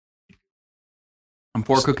I'm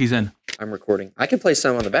 4 cookies in. I'm recording. I can play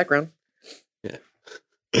some on the background. Yeah.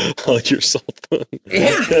 I like your cell phone.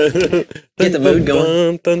 Yeah. Get the mood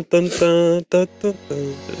going. Dun, dun, dun, dun, dun, dun,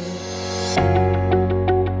 dun.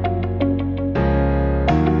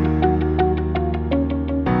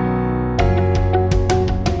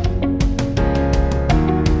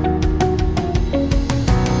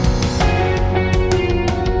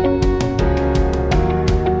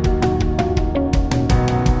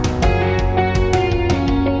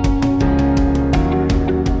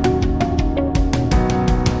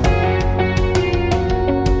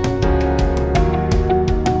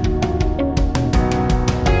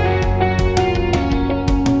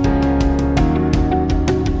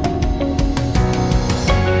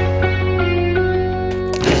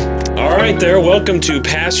 There, welcome to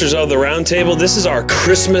Pastors of the Roundtable. This is our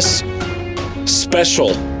Christmas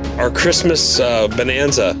special, our Christmas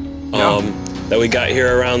bonanza that we got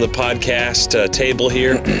here around the podcast table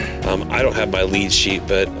here. I don't have my lead sheet,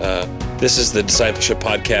 but this is the discipleship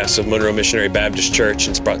podcast of Monroe Missionary Baptist Church,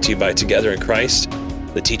 and it's brought to you by Together in Christ,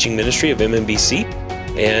 the teaching ministry of MMBC.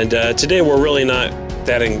 And today we're really not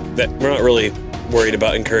we're not really worried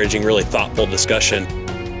about encouraging really thoughtful discussion.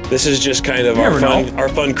 This is just kind of our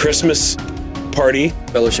fun Christmas party.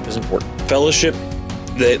 Fellowship is important. Fellowship,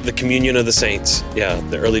 the communion of the saints. Yeah,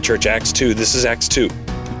 the early church, Acts 2. This is Acts 2.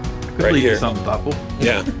 Right here. Something thoughtful.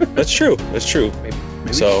 Yeah, that's true. That's true. Maybe.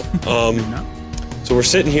 So, so we're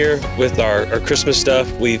sitting here with our Christmas stuff.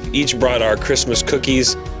 We've each brought our Christmas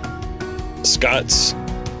cookies. Scott's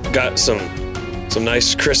got some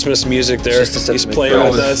nice Christmas music there. He's playing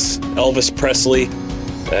with us. Elvis Presley,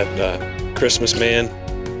 that Christmas man.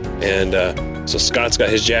 And so Scott's got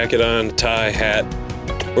his jacket on, tie, hat.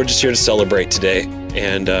 We're just here to celebrate today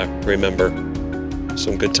and remember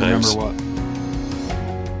some good times. Remember what?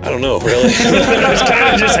 I don't know, really. It's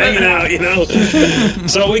kind of just hanging out, you know?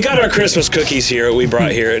 So we got our Christmas cookies here we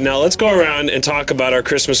brought here. Now let's go around and talk about our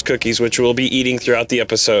Christmas cookies, which we'll be eating throughout the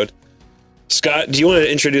episode. Scott, do you want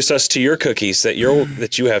to introduce us to your cookies that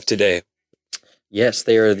you have today? Yes,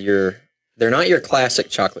 they're not your classic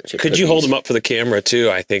chocolate chip Could cookies. you hold them up for the camera, too?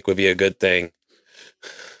 I think would be a good thing.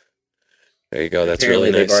 There you go. That's Apparently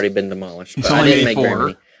really nice. they've already been demolished. But You I only didn't made make very 4.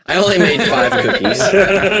 many. I only made 5 cookies.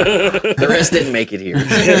 The rest didn't make it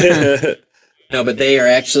here. No, but they are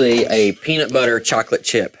actually a peanut butter chocolate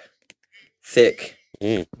chip. Thick.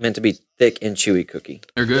 Meant to be thick and chewy cookie.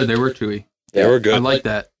 They're good. They were chewy. They were good. I like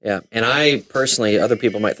that. Yeah. And I personally, other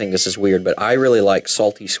people might think this is weird, but I really like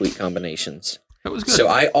salty sweet combinations. That was good. So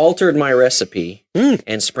I altered my recipe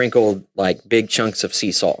and sprinkled like big chunks of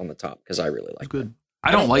sea salt on the top because I really like it. Good.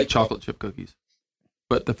 I don't like chocolate chip cookies,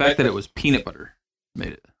 but the fact that it was peanut butter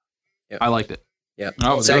made it. Yeah. I liked it. Yeah.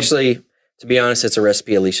 Oh, It's actually, to be honest, it's a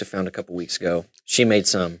recipe Alicia found a couple weeks ago. She made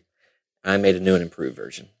some. I made a new and improved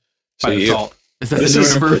version. By the salt. Is that This the is,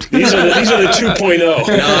 new and improved? these are the 2.0. No,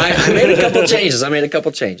 I made a couple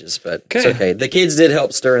changes. But it's okay. The kids did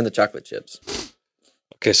help stir in the chocolate chips.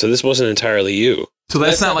 Okay, so this wasn't entirely you. So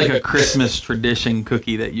that's not like a Christmas tradition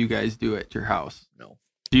cookie that you guys do at your house. No.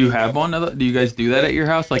 Do you have one? Do you guys do that at your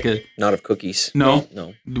house? Like a Not of cookies. no?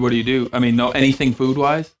 No. What do you do? I mean, no anything food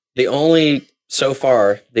wise. We haven't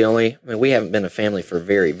been a family for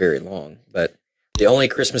very, very long, but the only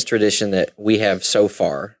Christmas tradition that we have so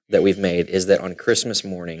far that we've made is that on Christmas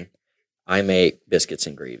morning, I make biscuits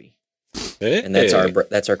and gravy. Hey. And that's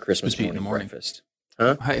our Christmas Just eat in the morning morning. breakfast.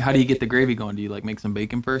 How do you get the gravy going? Do you like make some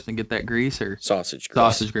bacon first and get that grease or Sausage grease.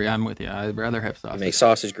 sausage grease? I'm with you. I'd rather have You sausage. make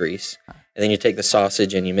sausage grease, and then you take the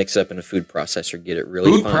sausage and you mix it up in a food processor, get it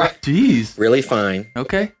really fine. Jeez. Really fine,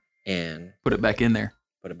 Okay. and Put it back in there.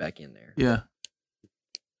 put it back in there. Yeah.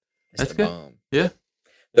 It's That's the good. bomb. Yeah.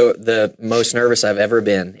 The most nervous I've ever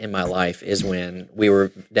been in my life is when we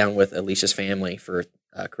were down with Alicia's family for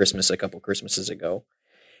Christmas a couple Christmases ago.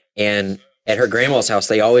 And at her grandma's house,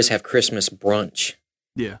 they always have Christmas brunch.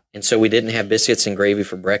 Yeah. And so we didn't have biscuits and gravy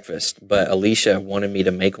for breakfast, but Alicia wanted me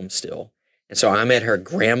to make them still. And so I'm at her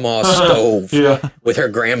grandma's stove with her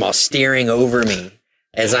grandma steering over me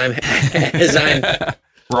as I'm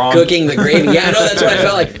Wrong. cooking the gravy. Yeah, I know, that's what I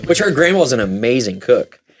felt like. Which her grandma's an amazing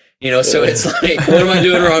cook. You know, so it's like, what am I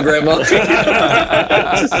doing wrong, Grandma?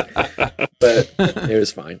 But it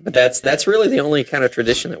was fine. But that's really the only kind of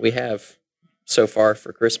tradition that we have so far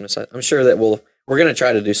for Christmas. I'm sure that we're going to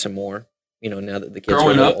try to do some more. You know, now that the kids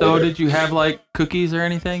Growing are a up, little though, older. did you have like cookies or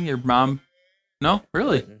anything? Your mom? No,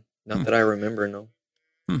 really. Not that I remember. No,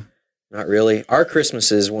 not really. Our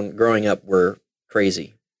Christmases when growing up were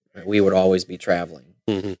crazy. We would always be traveling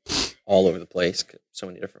all over the place. So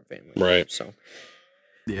many different families. Right. So.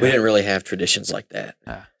 Yeah. We didn't really have traditions like that.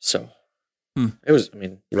 Ah. So it was,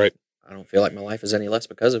 Right. I don't feel like my life is any less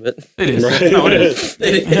because of it. It is. Right. No, it is.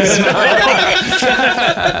 It is.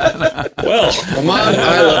 Well, Mom,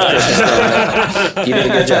 I love Christmas. You did a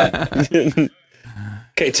good job.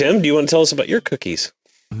 okay, Tim, do you want to tell us about your cookies?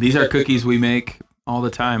 These are cookies we make all the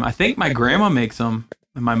time. I think my grandma makes them.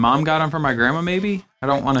 And my mom got them from my grandma, maybe. I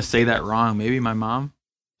don't want to say that wrong. Maybe my mom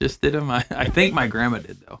just did them. I think my grandma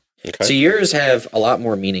did, though. Okay. So yours have a lot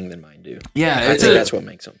more meaning than mine do. Yeah, I think that's what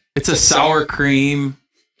makes them. it's a sour cream.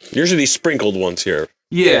 Yours are these sprinkled ones here.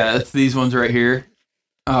 Yeah, it's these ones right here.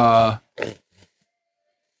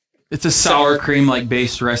 It's a sour cream like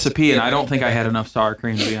based recipe, and I don't think I had enough sour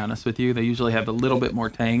cream, to be honest with you. They usually have a little bit more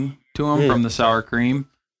tang to them from the sour cream,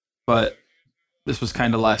 but this was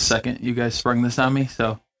kind of last second. You guys sprung this on me,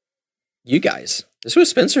 so You guys. This was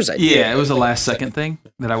Spencer's idea. yeah, it was a last second thing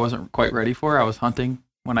that I wasn't quite ready for. I was hunting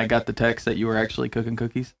when I got the text that you were actually cooking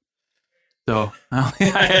cookies, so I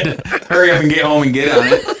had to hurry up and get home and get on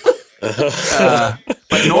it.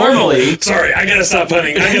 But normally, Sorry, I gotta stop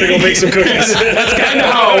hunting. I gotta go make some cookies. that's kind of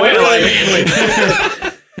how it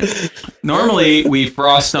went. Normally, we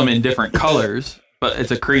frost them in different colors, but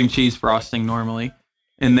it's a cream cheese frosting normally.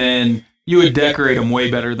 And then you would decorate them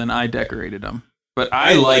way better than I decorated them. But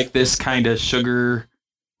I like this kind of sugar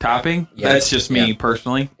topping. Yeah. That's just me Yeah.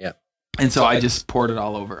 personally. Yeah. And so I just poured it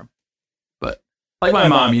all over them. But like my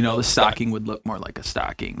mom, the stocking would look more like a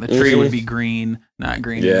stocking. The tree would be green, not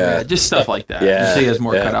green. Yeah. And red. Just stuff like that. Yeah. She has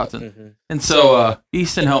more Yeah. cutouts. Mm-hmm. And so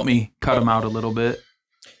Easton helped me cut them out a little bit.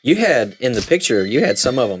 You had, in the picture, you had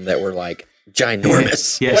some of them that were like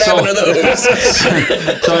ginormous. Yeah, What so- happened to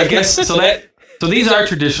those? So I guess so these are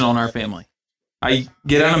traditional in our family. I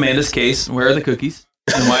get on Amanda's case, where are the cookies?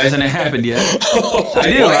 And why hasn't it happened yet?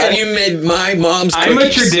 I do. Why have you made my mom's cookies? I'm a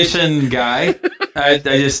tradition guy. I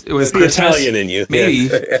just it was It's the Christmas, Italian in you. maybe.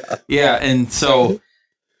 Yeah. Yeah, and so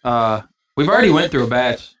we've already went through a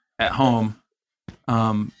batch at home.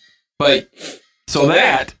 But so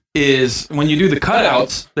that is when you do the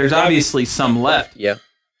cutouts, there's obviously some left. Yeah.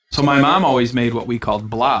 So my mom always made what we called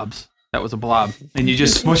blobs. That was a blob. And you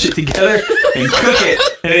just smush it together and cook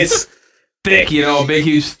it. And it's thick, big,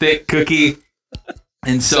 huge, thick cookie.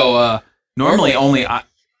 And so normally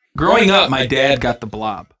growing up, my dad got the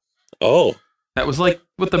blob. Oh. That was like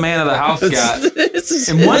what the man of the house got. This is-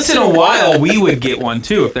 And once in a while, we would get one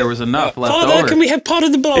too if there was enough left Father, over. can we have pot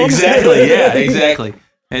of the blob? Exactly, yeah, exactly.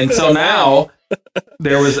 And so now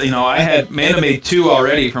there was, Amanda made 2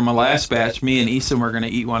 already from a last batch. Me and Easton were going to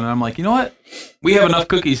eat one. And I'm like, you know what? We have enough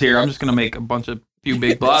cookies here. I'm just going to make a few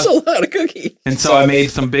big blobs. That's a lot of cookies. And so I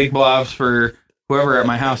made some big blobs for whoever at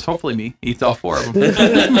my house, hopefully me, eats all 4 of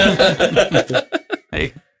them.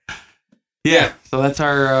 Hey. Yeah, so that's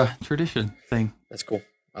our tradition thing. That's cool.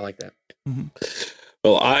 I like that.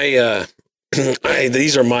 Well,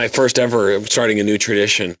 these are my first ever starting a new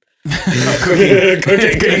tradition.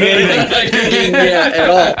 Cooking anything. Yeah, at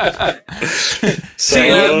all. So,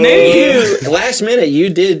 You last minute you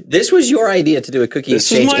did. This was your idea to do a cookie This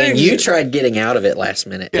was exchange, my and you idea. tried getting out of it last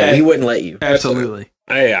minute, Yeah. and we wouldn't let you. Absolutely.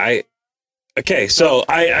 Okay, so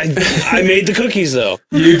I made the cookies though.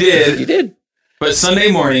 You did. You did. But Sunday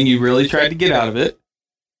morning, you really tried to get out of it.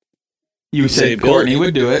 You Say, said Bill. Courtney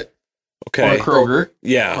would do it, Okay, or Kroger,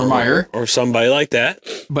 yeah, or Meyer. or somebody like that.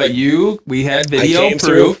 But we had video came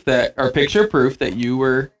proof or picture proof that you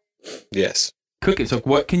were Yes, cooking. So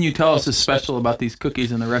what can you tell us is special about these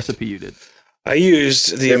cookies and the recipe you did? I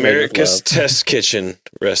used the They're made with America's love. Test Kitchen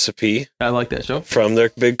recipe I like that show. from their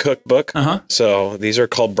big cookbook. Uh-huh. So these are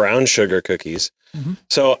called brown sugar cookies. Mhm.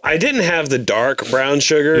 So I didn't have the dark brown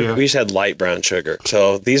sugar. Yeah. We just had light brown sugar.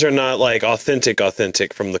 So these are not like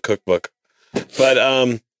authentic from the cookbook. But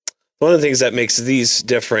one of the things that makes these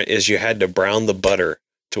different is you had to brown the butter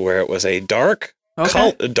to where it was a dark,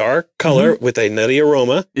 Okay. dark color with a nutty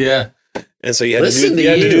aroma. Yeah. And so you had, Listen to you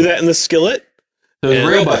had to you. do that in the skillet. So it was And-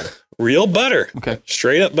 real butter. Real butter. Okay.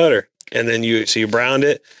 Straight up butter. And then you browned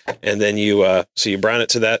it, and then you brown it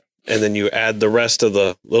to that, and then you add the rest of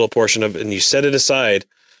the little portion of it, and you set it aside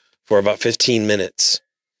for about 15 minutes.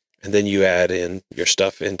 And then you add in your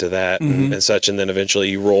stuff into that Mhm. and such, and then eventually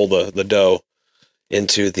you roll the dough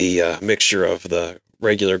into the mixture of the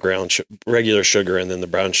regular sugar and then the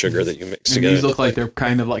brown sugar that you mix And together. these look like they're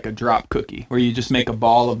kind of like a drop cookie, where you just make a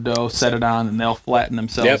ball of dough, set it on, and they'll flatten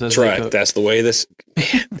themselves Yep, as that's they right. cook. That's the way this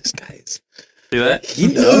guy's. See that? He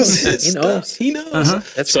knows. He his knows. stuff. He knows. Uh-huh.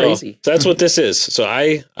 That's So crazy. that's what this is. So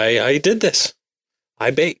I did this.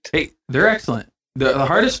 I baked. Hey, they're excellent. The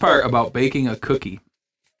hardest part about baking a cookie,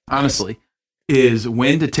 honestly, is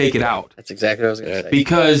when to take it out. That's exactly what I was going to say.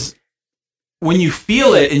 Because when you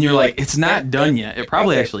feel it and you're like, it's not done yet, it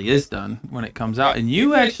probably actually is done when it comes out. And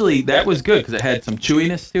you actually, that was good because it had some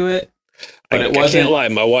chewiness to it. But it wasn't. I can't lie.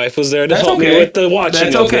 My wife was there to That's help me okay. with the watching.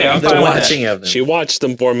 That's okay. I'm The fine with watching that. of them. She watched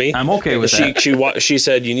them for me. I'm okay with that. She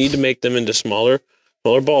said you need to make them into smaller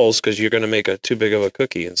balls because you're going to make too big of a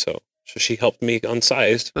cookie, and so she helped me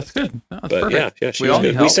unsized. That's good. No, that's But perfect. yeah, she We was all need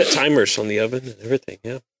good. We help. set timers on the oven and everything.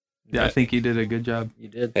 Yeah. Yeah, I think you did a good job. You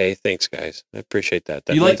did. Hey, thanks, guys. I appreciate that.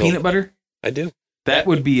 That You like means a- peanut butter? I do. That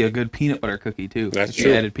would be a good peanut butter cookie too. That's if you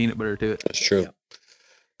true. added peanut butter to it. That's true. Yeah.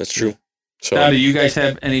 That's true. So, Now, do you guys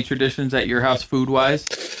have any traditions at your house food wise?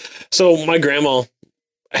 so my grandma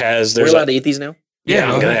has. We're There's allowed to eat these now? yeah,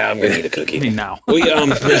 go I'm ahead. gonna eat a I cookie. mean, now. We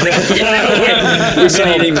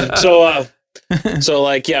so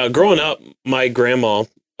like yeah, growing up, my grandma,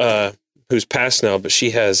 who's passed now, but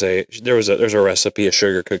she has there's a recipe, a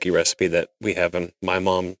sugar cookie recipe that we have, and my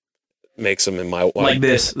mom makes them, and my wife Like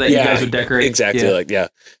this that you guys would decorate. exactly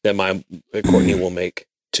that my Courtney will make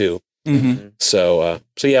too. Mm-hmm. So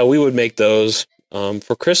yeah, we would make those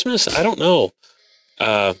for Christmas. I don't know.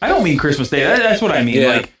 I don't mean Christmas Day. That's what I mean.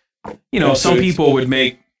 Yeah. Like, some people would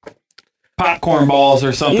make popcorn balls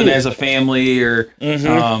or something as a family, or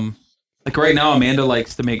like right now, Amanda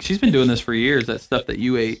likes to make. She's been doing this for years. That stuff that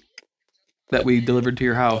you ate, that we delivered to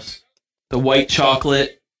your house, the white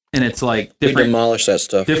chocolate, and it's like We different demolish that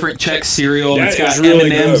stuff. Chex cereal. That It's got is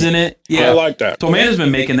really M&Ms good. in it. I Yeah. like that. So Amanda's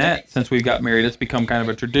been making that since we got married. It's become kind of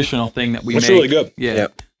a traditional thing that we That's make. really good. Yeah.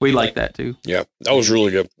 Yep. We like that too. Yeah, that was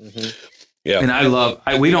really good. Mhm. Yeah. And I love,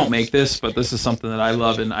 we don't make this, but this is something that I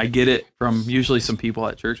love, and I get it from usually some people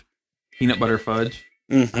at church. Peanut butter fudge.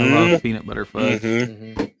 I love peanut butter fudge.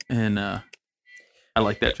 Mhm. And I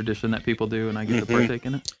like that tradition that people do, and I get to partake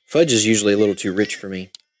in it. Fudge is usually a little too rich for me.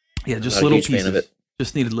 Yeah, just Not a little huge fan pieces. of it.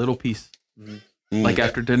 Just need a little piece. Mm. Like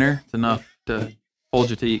after dinner, it's enough to hold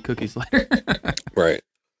you to eat cookies later. Right.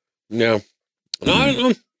 Yeah. No, I don't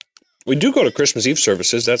know. We do go to Christmas Eve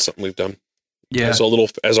services. That's something we've done Yeah. as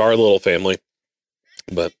our little family.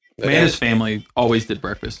 But Amanda's family always did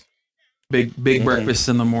breakfast. Big breakfasts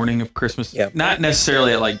in the morning of Christmas. Yep. Not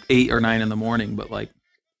necessarily at like 8 or 9 in the morning, but like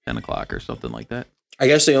 10 o'clock or something like that. I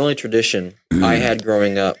guess the only tradition I had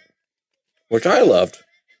growing up, which I loved,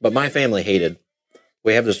 but my family hated,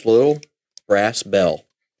 we have this little brass bell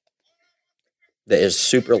that is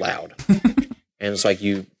super loud. And it's like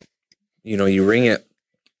you ring it.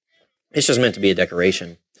 It's just meant to be a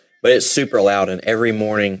decoration, but it's super loud. And every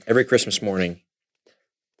Christmas morning,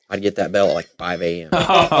 I'd get that bell at like 5 a.m.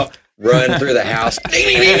 Run through the house.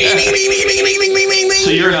 So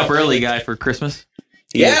you're an up early guy for Christmas?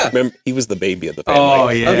 Yeah. Remember, he was the baby of the family. Oh,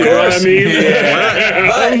 yeah. Of course.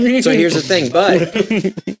 I But, so here's the thing, but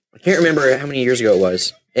I can't remember how many years ago it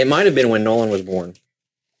was. It might have been when Nolan was born.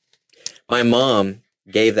 My mom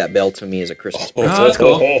gave that bell to me as a Christmas present. Oh, that's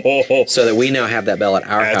cool. So that we now have that bell at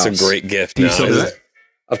our That's house. a great gift. Do you now, still do isn't that? it?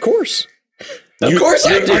 Of course. Of course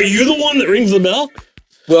I do. Are you the one that rings the bell?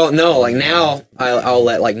 Well, no, like now I'll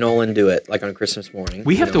let like Nolan do it, like on Christmas morning.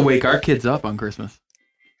 We have you to know. wake our kids up on Christmas.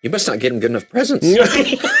 You must not get him good enough presents.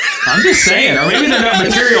 I'm just saying, or maybe they're not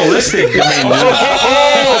materialistic. I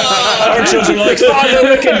mean, Our children are like, Father,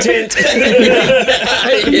 we're content.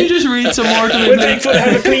 can you just read some more to We're me? thankful to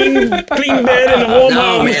have a clean bed and a warm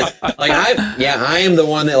No, home. man. Like I am the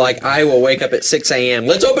one that like I will wake up at 6 a.m.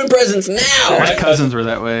 Let's open presents now. My cousins were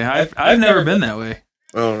that way. I've never been that way.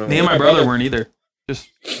 Oh no. Me and my brother weren't either. Just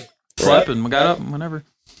slept and got up whenever.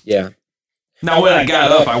 Yeah. Now, when I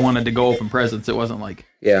got up, I wanted to go open presents. It wasn't like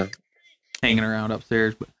Yeah. hanging around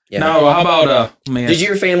upstairs. But Yeah. no, how about man? Did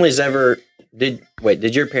your parents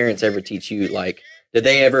ever teach you like did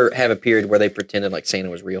they ever have a period where they pretended like Santa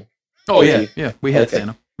was real? Oh yeah, you? yeah. We had Okay.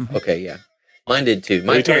 Santa. Okay, yeah. Mine did too. What are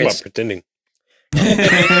My you talking parents about pretending?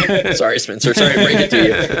 sorry, Spencer, sorry to break it to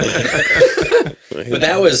you. But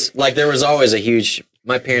that was like there was always a huge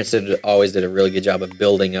my parents always did a really good job of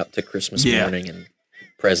building up to Christmas Yeah. morning and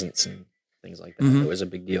presents and things like that. Mhm. It was a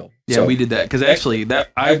big deal. Yeah, So, we did that because actually that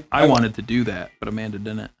I wanted to do that, but Amanda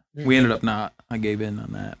didn't. We ended up not. I gave in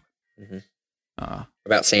on that. Mhm. Uh,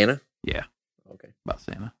 about Santa? yeah, Okay. about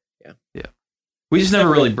Santa. Yeah. yeah. We just never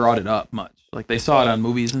really brought it up much. Like they saw it on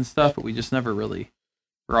movies and stuff, but we just never really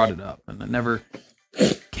brought it up, and it never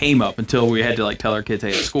came up until we had to like tell our kids, "Hey,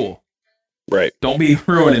 at school, Right. don't be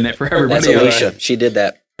ruining it for That's everybody." Alicia. She did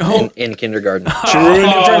that Oh. in kindergarten. She ruined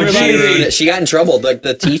it for everybody. She ruined it. She got in trouble. Like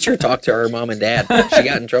the teacher talked to her mom and dad. She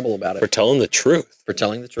got in trouble about For it telling the truth. for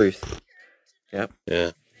telling the truth.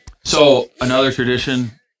 Yeah. So another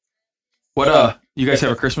tradition. What you guys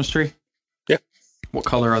have a Christmas tree? Yeah. What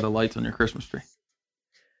color are the lights on your Christmas tree?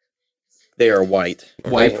 They are white.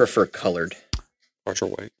 White. I prefer colored. Ours are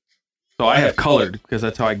white. So I have colored because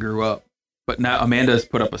that's how I grew up. But now Amanda's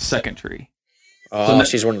put up a second tree. Oh, So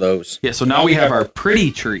she's one of those. Yeah, so now we have our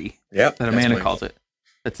pretty tree Yep. that Amanda calls it.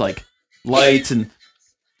 It's like lights and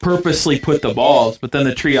purposely put the balls. But then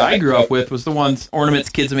the tree I grew up with was the ones ornaments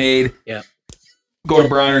kids made. Yeah. Go to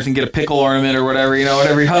Bronner's and get a pickle ornament or whatever,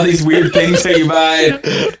 all these weird things that you buy.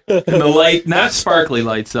 And the light, not sparkly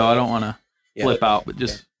lights though. I don't want to flip out, but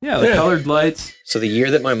just the colored lights. So the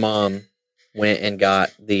year that my mom went and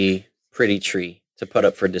got the pretty tree to put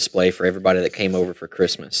up for display for everybody that came over for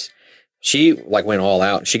Christmas, she went all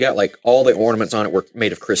out. She got all the ornaments on it were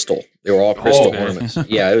made of crystal. They were all crystal ornaments.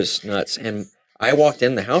 Yeah, it was nuts. And I walked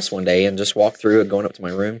in the house one day and just walked through it, going up to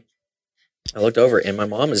my room. I looked over and my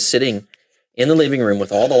mom is sitting in the living room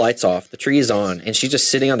with all the lights off. The tree is on, and she's just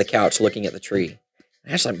sitting on the couch looking at the tree.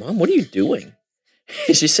 And I was like, Mom, what are you doing?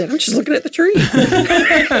 And she said, I'm just looking at the tree.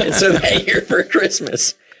 And so that year for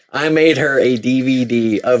Christmas, I made her a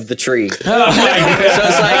DVD of the tree. So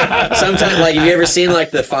it's sometimes, have you ever seen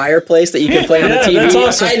the fireplace that you can play on the TV? That's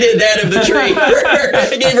awesome. I did that of the tree.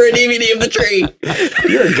 I gave her a DVD of the tree.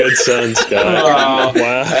 You're a good son, Scott.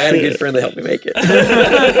 Wow. I had a good friend that helped me make it.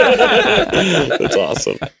 That's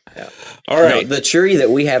awesome. Yeah. All right. No, the tree that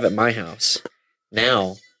we have at my house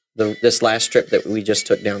now, this last trip that we just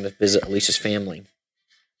took down to visit Alicia's family,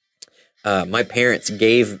 my parents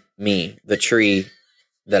gave me the tree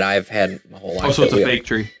that I've had my whole life. Oh, so it's a fake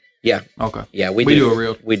tree. Yeah. Okay. Yeah, we do a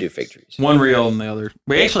real. We do fake trees. One real and the other.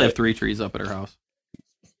 We actually have 3 trees up at our house.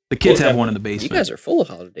 The kids have one in the basement. You guys are full of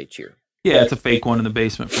holiday cheer. Yeah, it's a fake one in the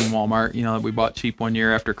basement from Walmart. That we bought cheap one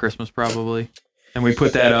year after Christmas, probably. And we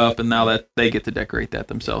put that up, and now that they get to decorate that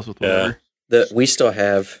themselves with whatever. We still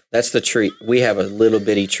have. That's the tree. We have a little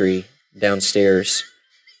bitty tree downstairs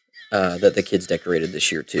that the kids decorated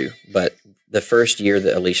this year too. But the first year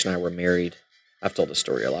that Alicia and I were married, I've told the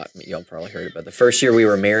story a lot. Y'all probably heard it, but the first year we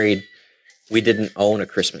were married, we didn't own a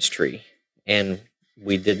Christmas tree, and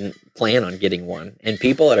we didn't plan on getting one. And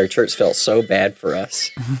people at our church felt so bad for us.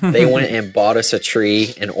 They went and bought us a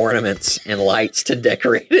tree and ornaments and lights to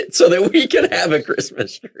decorate it so that we could have a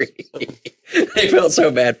Christmas tree. They felt so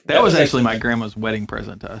bad for us. That was actually my grandma's wedding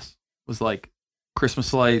present to us. It was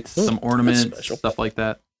Christmas lights, some ornaments, stuff like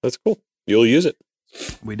that. That's cool. You'll use it.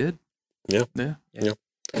 We did. Yeah.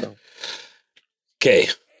 So. Okay,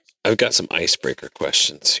 I've got some icebreaker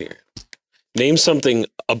questions here. Name something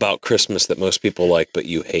about Christmas that most people like, but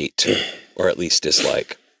you hate, or at least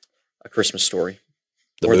dislike. A Christmas Story.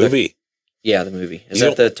 The movie. The movie. Is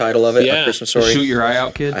that the title of it? Yeah. A Christmas Story? Shoot your eye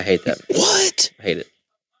out, kid. I hate that. What? I hate it.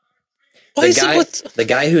 The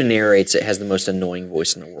guy who narrates it has the most annoying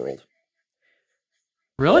voice in the world.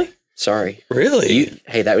 Really? Sorry. Really?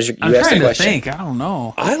 That was you I'm asked trying the to question. think. I don't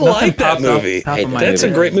know. I like that popped up movie. top of my That's a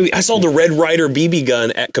head. great movie. I saw the Red Ryder BB gun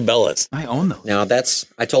at Cabela's. I own those. Now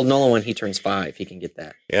I told Nolan when he turns 5, he can get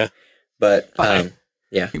that. Yeah. But,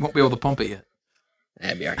 He won't be able to pump it yet.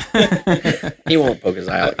 that'd be all right. He won't poke his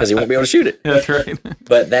eye out because he won't be able to shoot it. That's right.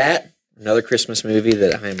 But another Christmas movie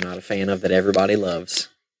that I am not a fan of that everybody loves.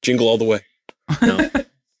 Jingle All the Way. No.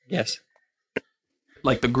 Yes.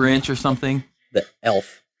 Like the Grinch or something. The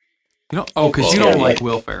Elf. Because you don't like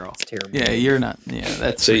Will Ferrell. It's terrible. Yeah, you're not. Yeah,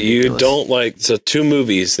 that's So ridiculous. you don't like, 2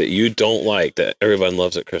 movies that you don't like that everyone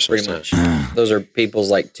loves at Christmas Pretty time. much. Those are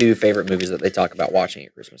people's 2 favorite movies that they talk about watching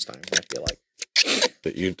at Christmas time, I feel like.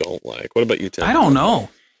 That you don't like. What about you, Tim? I don't know.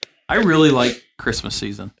 I really like Christmas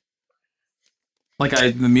season.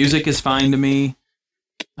 The music is fine to me.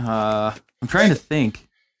 I'm trying to think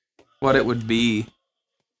what it would be.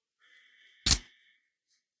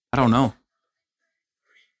 I don't know.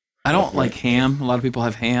 I don't like ham. A lot of people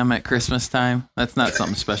have ham at Christmas time. That's not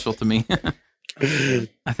something special to me.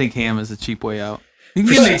 I think ham is a cheap way out. You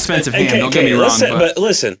can get an expensive ham, don't get me wrong. But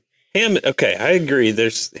listen, ham, okay, I agree.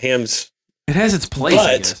 There's hams. It has its place,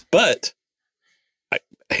 I guess. But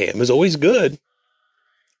ham is always good.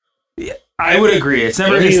 Yeah, I would agree. It's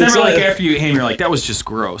never after you eat ham, you're like, that was just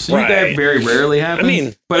gross. Right. That very rarely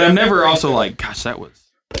happens. But I'm never also like, gosh, that was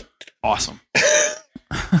awesome.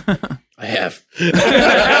 I have.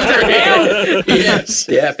 After ham? Yes.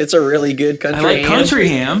 Yeah, if it's a really good country ham. I like country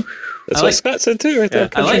ham. That's what Scott said too, right there.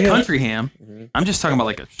 I like country ham. Mm-hmm. I'm just talking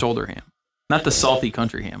about a shoulder ham. Not the salty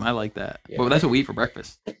country ham. I like that. Yeah. But that's what we eat for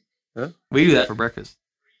breakfast. Huh? We do that for breakfast.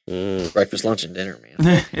 Breakfast, lunch, and dinner,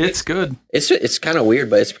 man. It's good. It's kind of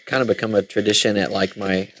weird, but it's kind of become a tradition at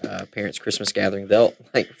my parents' Christmas gathering. They'll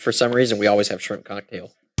for some reason we always have shrimp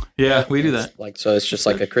cocktail. Yeah, we do that. So it's just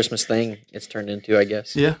a Christmas thing. It's turned into, I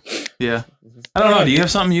guess. Yeah. I don't know. Do you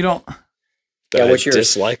have something you don't? Yeah, what's yours?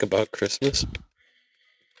 Dislike about Christmas?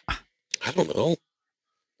 I don't know.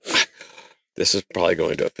 This is probably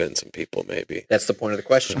going to offend some people, maybe. That's the point of the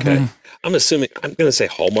question. Okay. I'm assuming, I'm going to say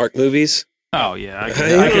Hallmark movies. Oh yeah, I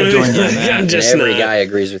could join you on that. I'm just Every not- guy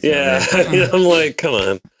agrees with you. on Yeah. that. I'm like, come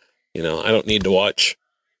on. I don't need to watch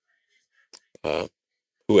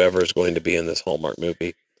whoever is going to be in this Hallmark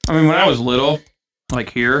movie. I mean, when I was little,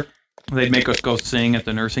 like here, they'd make us go sing at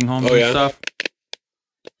the nursing homes Oh, and yeah? stuff.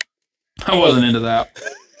 I wasn't into that.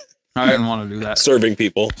 I didn't want to do that. Serving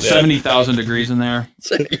people. Yeah. 70,000 degrees in there,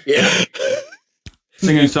 Yeah.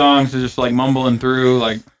 singing songs, just like mumbling through,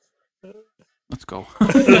 like, let's go.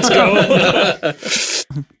 Let's go.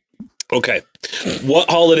 Okay. What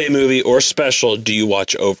holiday movie or special do you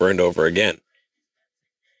watch over and over again?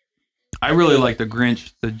 I really like the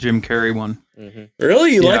Grinch, the Jim Carrey one.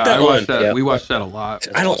 Really? You like that I one? watched that. Yeah. We watched that a lot.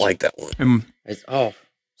 I don't like that one. And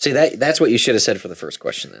See, that's what you should have said for the first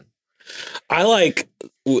question then. I like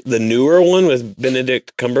the newer one with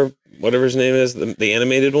Benedict whatever his name is, the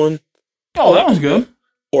animated one, oh, that one's good.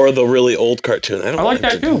 or the really old cartoon. I don't I like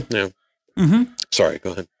that too. Yeah. hmm Sorry,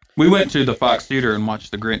 go ahead. We went to the Fox Theater and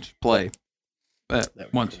watched the Grinch play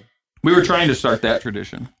once. We were trying to start that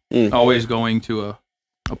tradition, always going to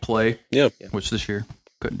a play, Yeah. which this year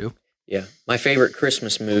couldn't do. Yeah. My favorite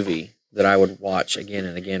Christmas movie that I would watch again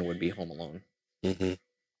and again would be Home Alone. Mm-hmm.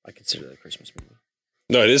 I consider that a Christmas movie.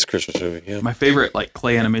 No, it is a Christmas movie. Yeah. My favorite like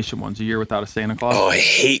clay animation one's A Year Without a Santa Claus Oh, I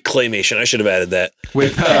hate claymation. I should have added that.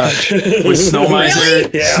 with Snow Miser,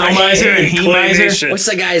 Yeah, Snow I Miser, hate and He Miser. claymation. What's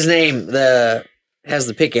the guy's name? Has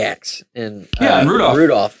the pickaxe and Yeah, and Rudolph.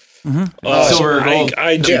 Rudolph. Oh, Silver or gold.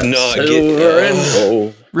 I do not Silver and get.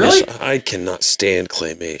 gold. Really? I cannot stand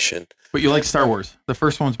claymation. But you like Star Wars? The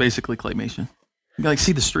first one's basically claymation. You like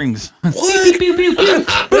see the strings. What?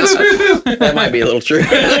 That might be a little true.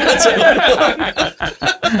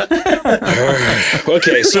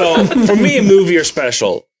 Okay, so for me, a movie or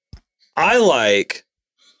special, I like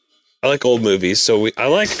old movies. So I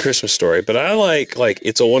like A Christmas Story, but I like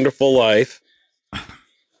It's a Wonderful Life.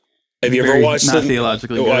 Have you ever Very watched not the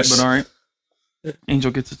theologically good, watched- but all right.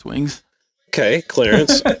 Angel gets its wings. Okay,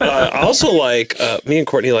 Clarence. I also like me and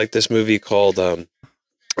Courtney like this movie called The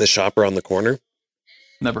Shop Around the Corner.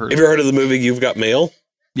 Never heard Have of you it. heard of the movie You've Got Mail?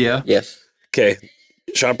 Yeah. Yes. Okay,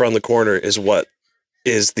 Shop Around the Corner is what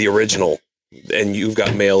is the original, and You've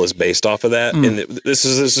Got Mail is based off of that. And this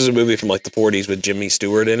is a movie from like the 40s with Jimmy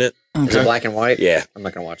Stewart in it. Is it Okay. black and white? Yeah, I'm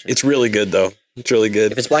not gonna watch it. it's really good though. It's really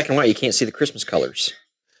good. If it's black and white, you can't see the Christmas colors.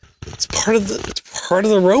 It's part of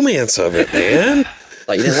the romance of it, man.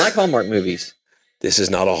 Like you didn't like Hallmark movies. This is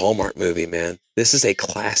not a Hallmark movie, man. This is a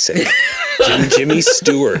classic. Jimmy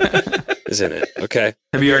Stewart is in it. Okay.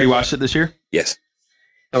 Have you already watched it this year? Yes.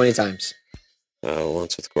 How many times?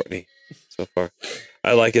 Once with Courtney so far.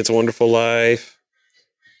 I like It's a Wonderful Life.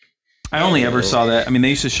 I only ever saw that. I mean, they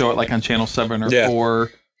used to show it like on Channel 7 or Yeah.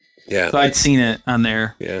 4. Yeah. So I'd seen it on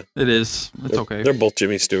there. Yeah. It's okay. They're both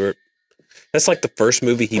Jimmy Stewart. That's like the first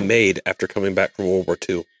movie he made after coming back from World War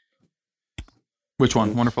II. Which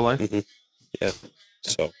one? Wonderful Life? Yeah.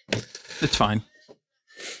 So, It's fine.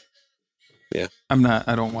 Yeah.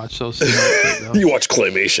 I don't watch those. things. you watch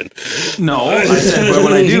Claymation. No, I said, but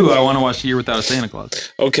when I do, I want to watch A Year Without a Santa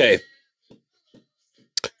Claus. Okay.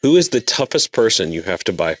 Who is the toughest person you have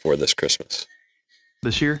to buy for this Christmas?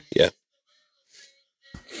 This year? Yeah.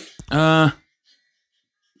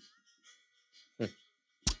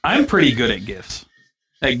 I'm pretty good at gifts.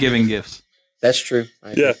 At giving gifts. That's true.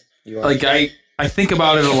 Yeah. You are. Like I think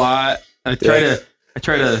about it a lot. I try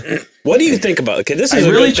to What do you think about? Okay, this I is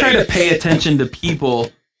a really good try thing. to pay attention to people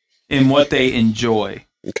and what they enjoy.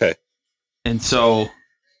 Okay. And so,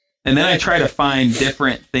 and then I try to find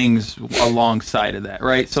different things alongside of that,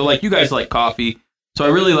 right? So like you guys like coffee. So I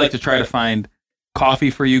really like to try to find coffee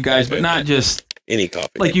for you guys, but not just Any coffee.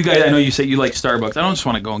 like you guys. I know you say you like Starbucks. I don't just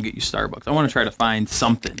want to go and get you Starbucks. I want to try to find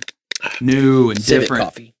something new and Civet different.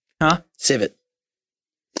 coffee. Huh? Civet.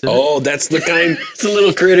 Oh, that's the kind. It's the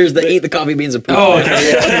little critters that eat the coffee beans and poop. Oh,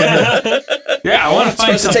 okay. Yeah, I want to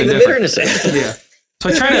find Supposed to something take the different. bitterness out. Yeah. So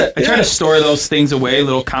I try to store those things away,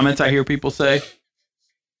 little comments I hear people say.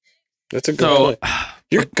 That's a good So point.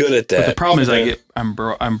 You're good at that. but the problem is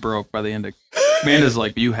I'm broke by the end of Amanda's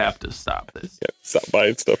like, you have to stop this. Yeah, stop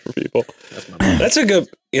buying stuff for people. That's my bad. That's a good.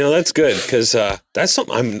 That's good because that's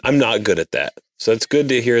something I'm not good at that. So it's good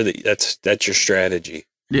to hear that that's your strategy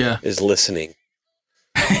Yeah. is listening.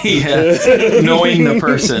 Yeah. Knowing the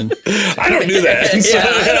person. I don't do that. Yeah,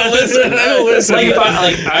 I don't listen. I don't listen.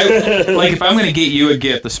 Like if I'm gonna get you a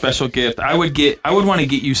gift, a special gift, I would want to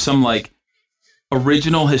get you some like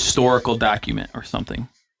original historical document or something.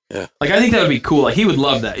 Yeah. Like I think that would be cool. Like he would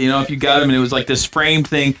love that. If you got him and it was like this framed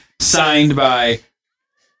thing signed by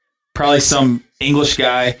probably some English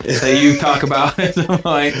guy that you talk about.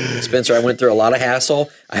 Like, Spencer, I went through a lot of hassle.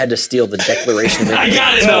 I had to steal the Declaration of I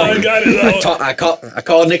Independence. got it. I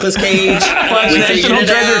called Nicolas Cage. We figured it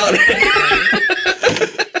out.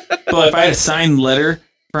 Well, if I had a signed letter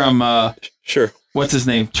from Sure. what's his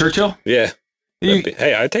name, Churchill, Yeah. you,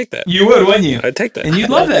 Hey, I'd take that. you would, wouldn't you? I'd take that. And you'd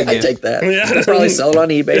love that I'd gift. take that. Yeah. I'd probably sell it on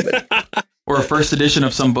eBay, but Or a first edition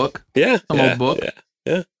of some book. Yeah. Some yeah, old book.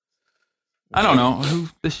 Yeah. I don't know who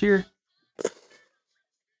this year.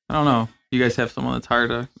 I don't know. You guys have someone that's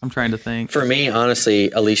harder. I'm trying to think. for me, honestly,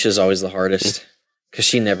 Alicia's always the hardest because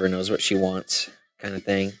she never knows what she wants, kind of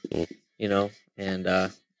thing, you know. And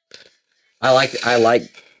I like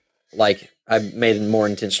I've made a more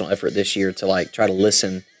intentional effort this year to like try to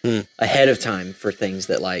listen ahead of time for things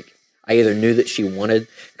that like I either knew that she wanted,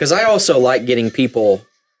 because I also like getting people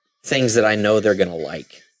things that I know they're gonna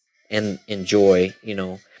like and enjoy. You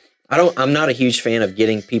know, I'm not a huge fan of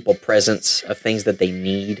getting people presents of things that they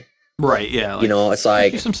need. Right? Yeah. Like, You know, it's get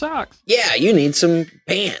like, you some socks, yeah, you need some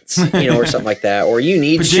pants, you know, or something like that, or you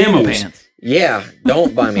need pajama shoes. pants. Yeah,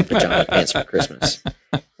 don't buy me pajama pants for Christmas.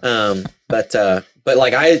 But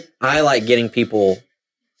like I like getting people,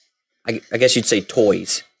 I guess you'd say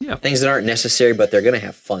toys, Yeah. things that aren't necessary, but they're gonna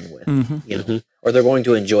have fun with, Mm-hmm. you know, or they're going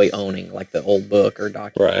to enjoy owning, like the old book or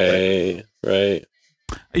document. Right.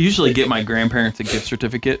 I usually get my grandparents a gift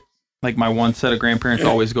certificate. Like my one set of grandparents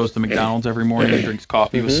always goes to McDonald's every morning and drinks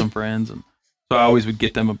coffee with some friends, and so I always would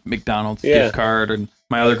get them a McDonald's gift card. And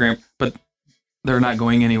my other but they're not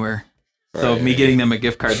going anywhere. So me getting them a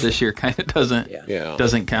gift card this year kind of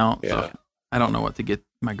doesn't count. Yeah. So I don't know what to get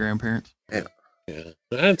my grandparents. Yeah.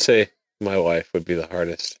 I'd say my wife would be the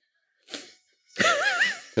hardest.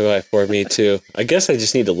 My wife for me too. I guess I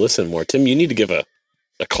just need to listen more. Tim, you need to give a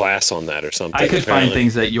class on that or something. I could apparently. find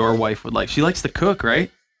things that your wife would like. She likes to cook, right?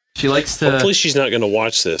 She likes to. Hopefully she's not going to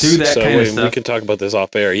watch this. do that so kind of we stuff. can talk about this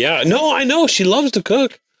off air. Yeah. No, I know. She loves to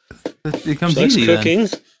cook. It becomes She likes easy cooking.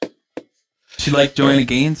 then. She liked Joanna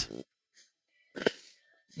Gaines.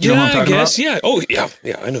 You know what I'm I talking guess. about? Yeah. Oh, yeah.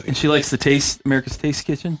 Yeah, I know. And she likes the America's Taste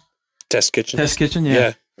Kitchen. Test kitchen. Test Kitchen,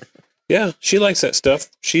 yeah. Yeah, she likes that stuff.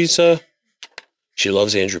 She's she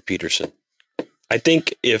loves Andrew Peterson. I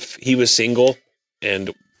think if he was single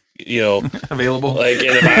and Available. like, and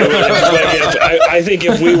if I, was, I think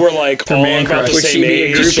if we were like all man about the crush. same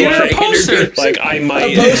age, Just get her a poster. like I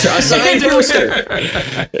might. A signed poster.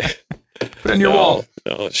 Put it on your wall.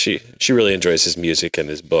 No, she really enjoys his music and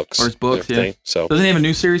his books. Or his books, and everything. yeah. So Doesn't he have a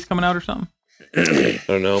new series coming out or something? I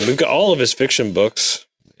don't know. We've got all of his fiction books,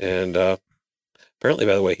 and apparently,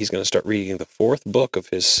 by the way, he's going to start reading the 4th book of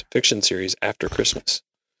his fiction series after Christmas.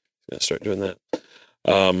 He's going to start doing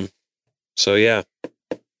that. So yeah,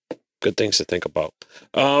 good things to think about.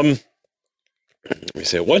 Let me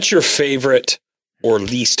see. What's your favorite or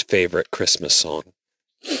least favorite Christmas song?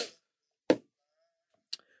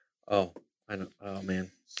 Oh, I know. Oh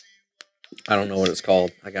man, I don't know what it's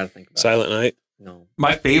called. I gotta think about Silent Night. it. No.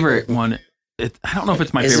 My favorite one, I don't know if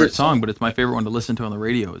it's my Is favorite it- song, but it's my favorite one to listen to on the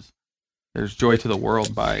radio. Is There's Joy to the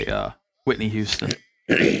World by Whitney Houston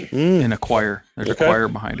in a choir. There's Okay. a choir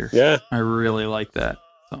behind her. Yeah, I really like that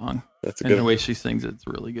song. that's a And good the one. way she sings it's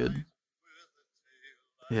really good.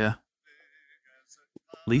 Yeah.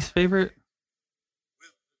 Least favorite?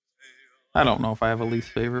 I don't know if I have a least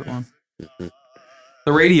favorite one. Mhm.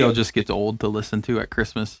 The radio just gets old to listen to at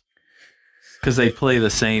Christmas because they play the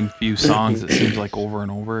same few songs, it seems like, over and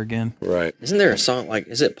over again. Right. Isn't there a song like?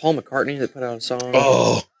 Is it Paul McCartney that put out a song?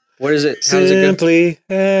 Oh, What is it? How does it go? simply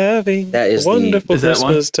having That is a wonderful Is that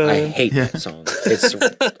one? Christmas time. I hate Yeah. that song. It's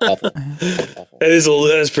awful. Awful.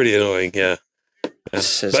 That is pretty annoying. Yeah. It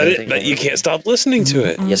says But anything but you over. can't stop listening to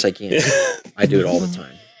it. Yes, I can. I do it all the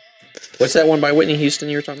time. What's that one by Whitney Houston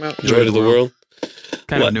you were talking about? Joy to the world.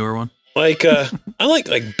 Kind of What? a newer one. Like I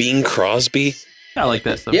like Bing Crosby. I like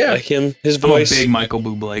that stuff. Yeah. Like him, his I'm a voice. big Michael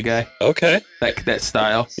Bublé guy. Okay. That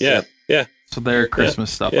style. Yeah. Yeah. So their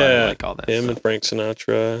Christmas stuff, I Yeah. like all that Him stuff. and Frank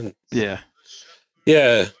Sinatra. And, Yeah.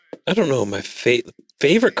 yeah. I don't know. My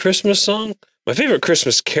favorite Christmas song? My favorite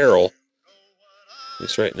Christmas carol, at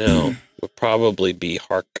least right now, would probably be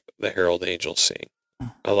Hark the Herald Angels Sing.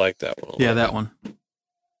 I like that one. a Yeah, lot. that one.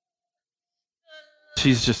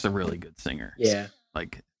 She's just a really good singer. Yeah.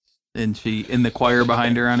 Like, and she in the choir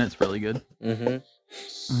behind her on it's really good. Mm-hmm.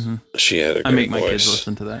 Hmm She had a great I make my voice. kids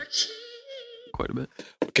listen to that quite a bit.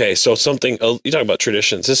 Okay, so something, you talk about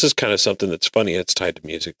traditions. This is kind of something that's funny. It's tied to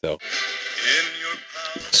music, though.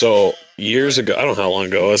 So years ago, I don't know how long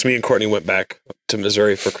ago, as me and Courtney went back to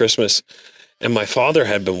Missouri for Christmas, and my father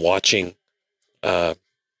had been watching,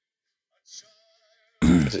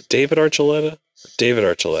 is it David Archuleta? David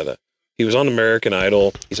Archuleta He was on American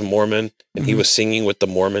Idol. He's a Mormon, and he was singing with the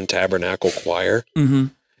Mormon Tabernacle Choir. Mm-hmm.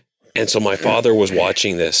 And so my father was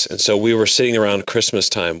watching this. And so we were sitting around Christmas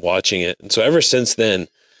time watching it. And so ever since then,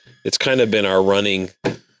 it's kind of been our running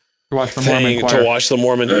Watch the Mormon thing choir. to watch the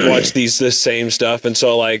Mormon, watch this same stuff. And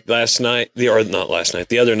so like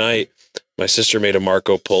the other night, my sister made a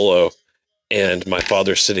Marco Polo, and my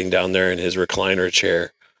father's sitting down there in his recliner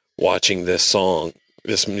chair watching this song,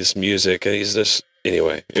 this music. And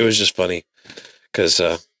anyway, it was just funny because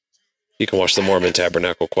you can watch the Mormon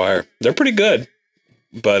Tabernacle Choir. They're pretty good.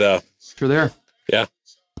 But Sure there. yeah,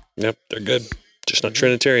 yep, they're good. Just not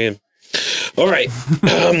Trinitarian. All right.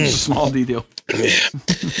 Small detail.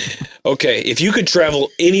 Okay, if you could travel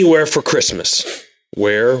anywhere for Christmas,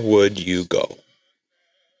 where would you go?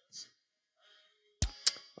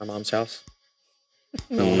 My mom's house.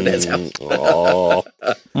 My mom and dad's house. Oh,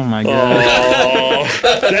 Oh my god.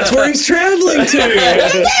 that's where he's traveling to.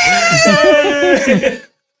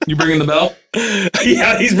 You bringing the bell?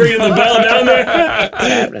 Yeah, he's bringing the bell down there. It's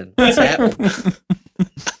happening. It's happening.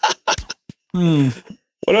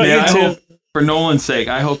 What about Yeah, I you, Tim? hope, for Nolan's sake,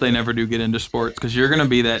 I hope they never do get into sports because you're gonna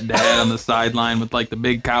be that dad on the sideline with like the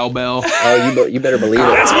big cowbell. Oh, you better believe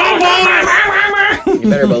That's it. my boy. You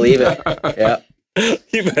better believe it. Yeah.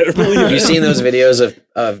 You better believe Have you it. seen those videos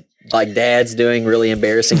of like dads doing really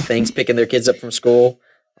embarrassing things, picking their kids up from school?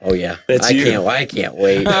 Oh yeah, That's I you. can't wait.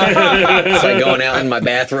 It's like going out in my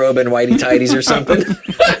bathrobe and whitey tighties or something.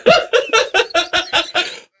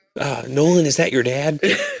 Nolan, is that your dad?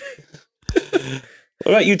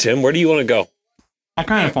 What about you, Tim? Where do you want to go? I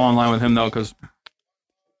kind of fall in line with him though because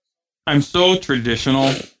I'm so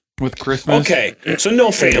traditional with Christmas. Okay, so no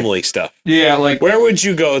family stuff. Yeah, like Where would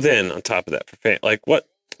you go then on top of that? Like what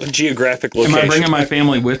geographic am location? I bringing my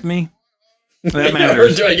family with me? That Or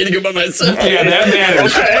matters. do I get to go by myself? Yeah, that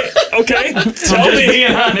matters. Okay. I'm Tell just me.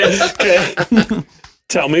 being honest. Okay.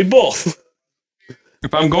 Tell me both.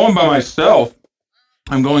 If I'm going by myself,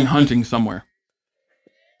 I'm going hunting somewhere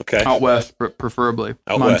Okay. out west, preferably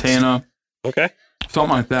Out west. Montana, Okay.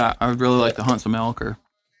 something like that. I would really like to hunt some elk or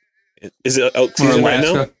Is it elk or season right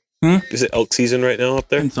now? Alaska. Is it elk season right now up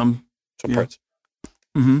there? In some yeah. Parts.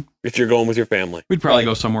 hmm If you're going with your family, We'd probably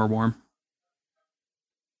go somewhere warm.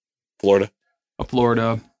 Florida.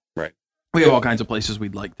 Florida. Right. We have all kinds of places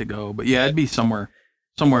we'd like to go, but yeah, it'd be somewhere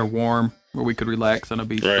warm where we could relax on a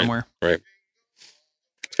beach Right. somewhere. Right.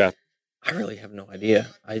 Scott. I really have no idea.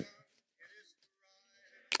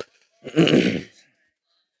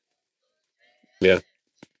 Yeah.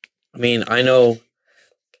 I mean, I know,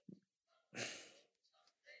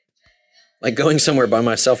 like going somewhere by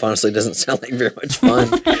myself, honestly, doesn't sound like very much fun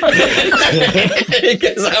because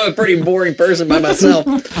I'm a pretty boring person by myself.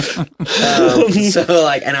 So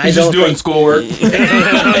like, and I He's don't just doing think- schoolwork.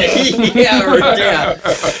 yeah.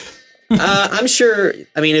 I'm sure.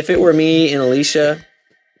 I mean, if it were me and Alicia,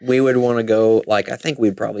 we would want to go. Like, I think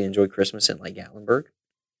we'd probably enjoy Christmas in like Gatlinburg.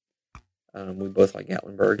 We both like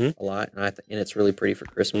Gatlinburg a lot, and and it's really pretty for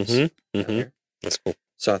Christmas. down there. That's cool.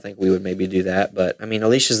 So I think we would maybe do that. But I mean,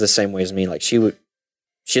 Alicia's the same way as me. Like she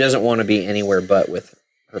doesn't want to be anywhere but with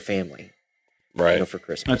her family, Right. for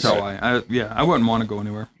Christmas. That's how I wouldn't want to go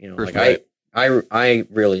anywhere. Like Right. I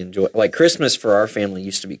really enjoy like Christmas for our family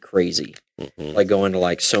used to be crazy. Like going to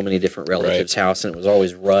like so many different relatives' house, and it was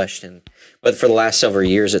always rushed. But for the last several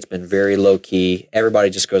years, it's been very low key. Everybody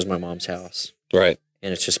just goes to my mom's house, Right.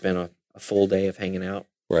 and it's just been a full day of hanging out,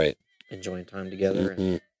 Right. enjoying time together,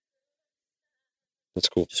 and That's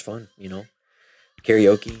cool. just fun.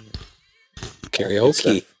 Karaoke. Karaoke.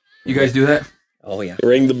 Stuff. You guys do that? Oh yeah.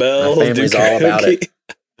 Ring the bell. My family's do all about karaoke. it.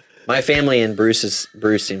 My family and Bruce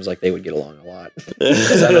seems like they would get along a lot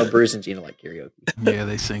because I know Bruce and Gina like karaoke. Yeah,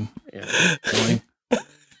 they sing. Yeah. Annoying.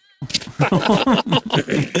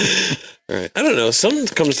 All right. I don't know. Something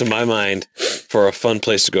comes to my mind for a fun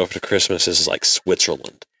place to go for Christmas is like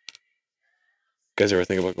Switzerland. You guys ever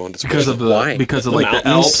think about going to Switzerland? Because of The like the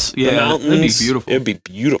mountains? Alps. The Yeah, mountains. that'd be beautiful. It'd be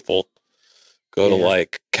beautiful. Go to Yeah.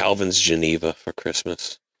 like Calvin's Geneva for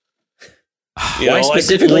Christmas. Why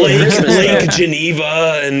specifically at Christmas? Lake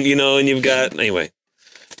Geneva, and and you've got anyway.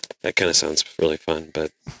 That kind of sounds really fun,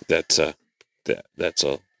 but that's a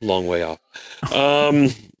long way off.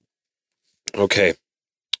 Okay.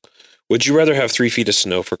 Would you rather have 3 feet of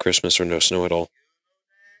snow for Christmas or no snow at all?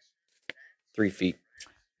 3 feet.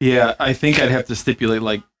 Yeah, I think I'd have to stipulate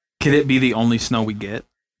like, could it be the only snow we get?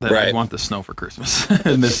 That Right. I want the snow for Christmas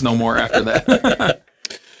and miss no more after that.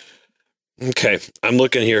 Okay, I'm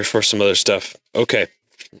looking here for some other stuff. Okay,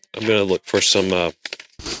 I'm gonna look for some. Let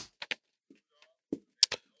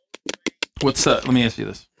me ask you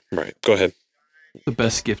this. Right, go ahead. The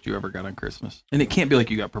best gift you ever got on Christmas, and it can't be like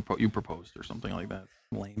you got you proposed or something like that.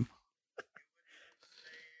 Lame.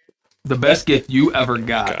 The best gift you ever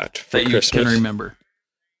got that you Christmas? can remember.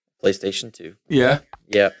 PlayStation 2. Yeah.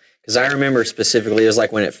 Yeah, because I remember specifically, it was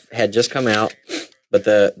like when it had just come out, but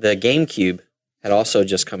the GameCube had also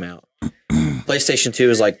just come out. PlayStation 2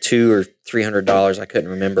 was like $200 or $300. I couldn't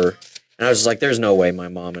remember. And I was just like, there's no way my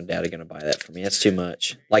mom and dad are going to buy that for me. That's too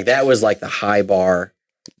much. Like, that was like the high bar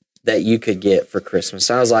that you could get for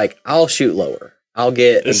Christmas. I was like, I'll shoot lower. I'll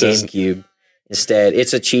get a GameCube instead.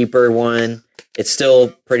 It's a cheaper one. It's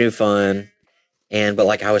still pretty fun. But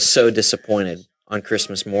like, I was so disappointed on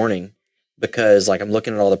Christmas morning because like I'm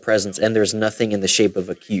looking at all the presents and there's nothing in the shape of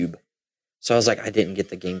a cube. So I was like, I didn't get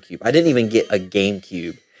the GameCube. I didn't even get a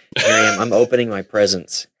GameCube. Here I am. I'm opening my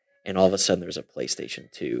presents, and all of a sudden there's a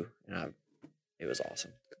PlayStation 2, and it was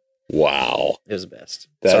awesome. Wow, it was the best.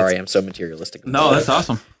 Sorry, I'm so materialistic. No, that's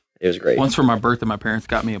awesome. It was great. Once for my birthday, my parents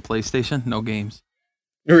got me a PlayStation, no games.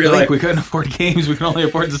 Really? Like we couldn't afford games, we could only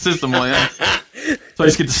afford the system. So I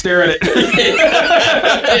just get to stare at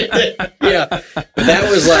it. Yeah,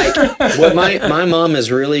 that was like what my mom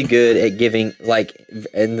is really good at giving. Like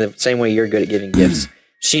in the same way you're good at giving gifts.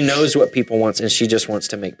 She knows what people want, and she just wants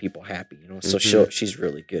to make people happy. You know, so she's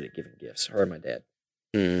really good at giving gifts. Her and my dad.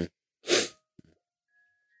 Mm. You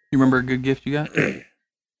remember a good gift you got?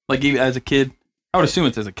 Like even as a kid? I would assume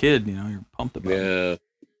it's as a kid. You know, you're pumped about it.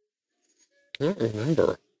 Yeah, I don't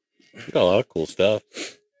remember. I got a lot of cool stuff.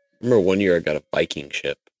 I remember one year I got a Viking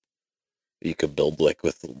ship that you could build like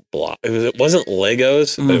with block. It wasn't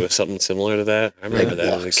Legos, but it was something similar to that. I remember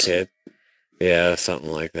that as a kid. Yeah,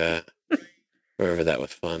 something like that. I remember that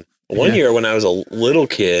was fun. One year when I was a little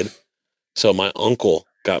kid, so my uncle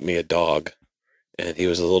got me a dog, and he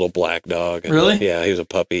was a little black dog. And, really? Yeah, he was a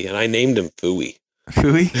puppy, and I named him Fooey.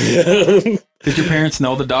 Fooey? Did your parents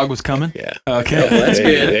know the dog was coming? Yeah. Okay. Oh, that's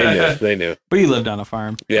good. They knew. But you lived on a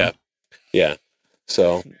farm. Yeah. Yeah.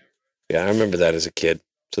 So, yeah, I remember that as a kid.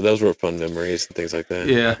 So those were fun memories and things like that.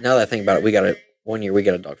 Yeah. Now that I think about it, one year we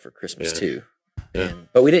got a dog for Christmas too. Yeah.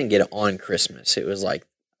 But we didn't get it on Christmas. It was like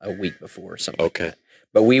a week before or something. Okay. Like that.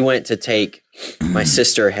 But we went to take, my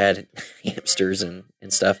sister had hamsters and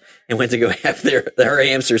stuff, and went to go have her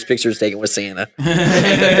hamsters pictures taken with Santa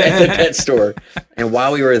at the pet store. And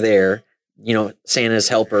while we were there, you know, Santa's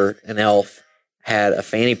helper, an elf, had a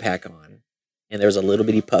fanny pack on, and there was a little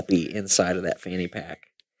bitty puppy inside of that fanny pack.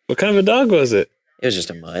 What kind of a dog was it? It was just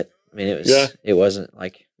a mutt. I mean, it wasn't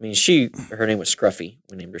like, I mean, her name was Scruffy.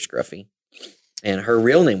 We named her Scruffy. And her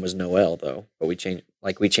real name was Noelle, though, but we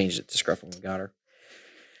changed it to Scruff when we got her.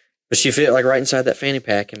 But she fit like right inside that fanny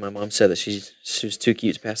pack, and my mom said that she was too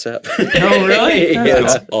cute to pass up. Oh, really?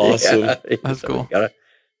 That's awesome. Yeah. That's cool.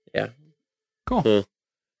 Cool. Huh.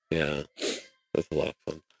 Yeah, that's a lot of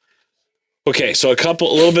fun. Okay, so a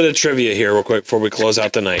little bit of trivia here real quick before we close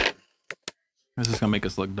out the night. This is gonna make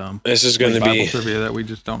us look dumb. This is going to Bible be trivia that we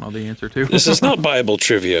just don't know the answer to. This is not Bible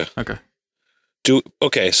trivia. Okay.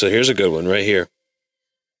 Okay, so here's a good one right here.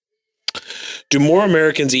 Do more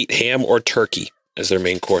Americans eat ham or turkey as their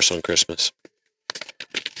main course on Christmas?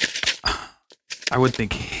 I would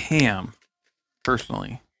think ham,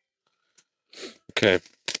 personally. Okay,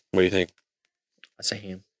 what do you think? I say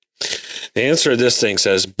ham. The answer to this thing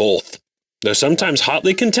says both. Though sometimes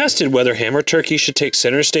hotly contested whether ham or turkey should take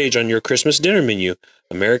center stage on your Christmas dinner menu,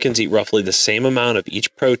 Americans eat roughly the same amount of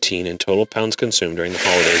each protein in total pounds consumed during the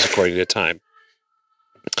holidays, according to Time.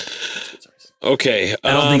 Okay.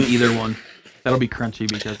 I don't think either one. That'll be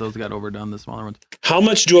crunchy because those got overdone, the smaller ones. How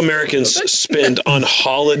much do Americans spend on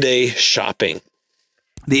holiday shopping?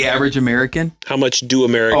 The average American? How much do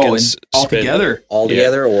Americans spend? Altogether?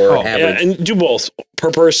 Altogether or average? Yeah, and do both,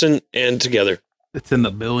 per person and together. It's in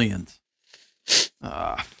the billions.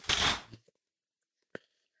 I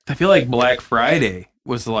feel like Black Friday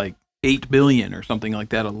was like 8 billion or something like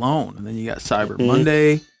that alone. And then you got Cyber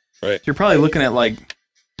Monday. Right. So you're probably looking at like,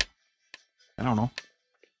 I don't know,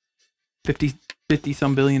 50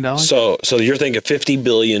 some $billion. So you're thinking 50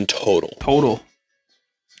 billion total. Total. $1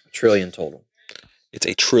 trillion total. It's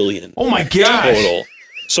 $1 trillion. Oh my gosh. Total.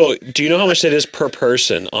 So do you know how much that is per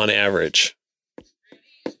person on average?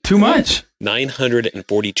 Too much.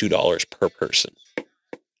 $942 per person.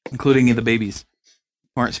 Including the babies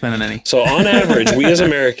who aren't spending any. So on average, we as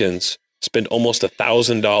Americans spend almost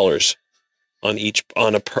 $1,000 on each,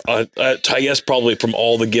 I guess probably from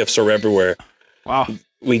all the gifts are everywhere. Wow.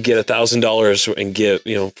 We get $1,000 and give,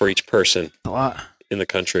 for each person. That's a lot. In the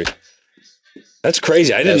country. That's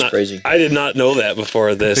crazy. I did not know that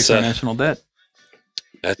before this. Fix our national debt.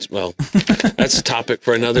 That's a topic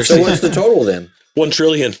for another. So what's the total then? $1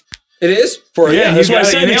 trillion. It is? Yeah, that's you what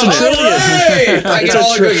I got it. said. You It's a nailed it. trillion. I It's get a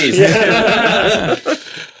all the cookies.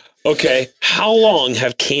 Okay. How long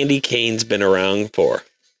have candy canes been around for?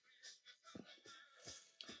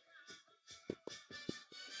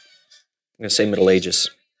 I'm going to say Middle Ages.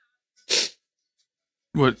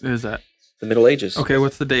 What is that? The Middle Ages. Okay,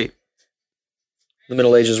 what's the date? The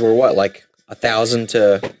Middle Ages were what, like 1,000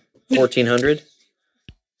 to 1,400?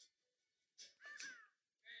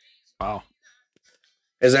 Wow.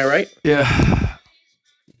 Is that right? Yeah.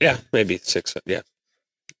 Yeah, maybe 6. Yeah.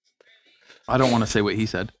 I don't want to say what he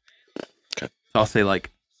said. Okay. So I'll say like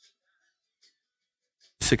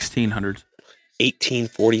 1600s.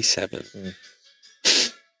 1847.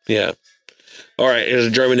 Yeah. All right. Here's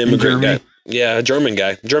a German immigrant guy. Germany? Yeah, a German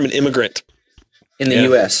guy. German immigrant. In the Yeah.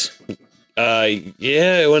 U.S.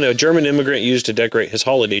 Yeah, when a German immigrant used to decorate his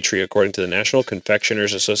holiday tree, according to the National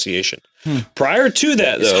Confectioners Association. Prior to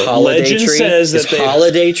that, His though, holiday legend tree? says His that they.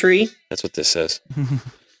 holiday tree? That's what this says.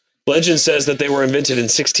 Legend says that they were invented in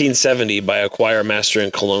 1670 by a choir master in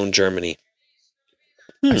Cologne, Germany.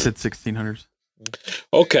 I said 1600s.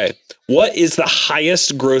 Okay, what is the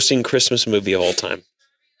highest grossing Christmas movie of all time?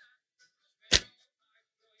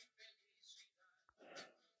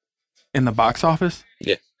 In the box office?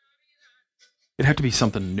 Yeah. It'd have to be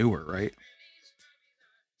something newer, right?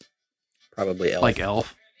 Probably Elf. Like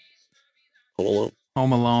Elf, Home Alone.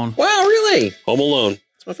 Home Alone. Wow, really? Home Alone.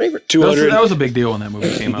 That's my favorite. 200. That was a big deal when that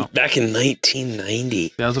movie came out. Back in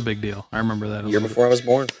 1990. That was a big deal. I remember that. Year before I was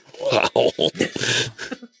born. Wow.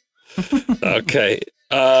 Okay.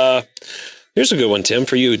 Here's a good one, Tim,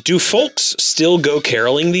 for you. Do folks still go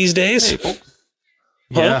caroling these days? Hey, folks.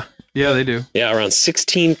 Yeah. Yeah, they do. Yeah, around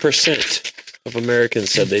 16% of Americans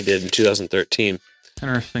said they did in 2013.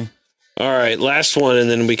 Interesting. All right, last one, and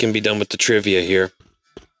then we can be done with the trivia here.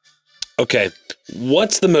 Okay.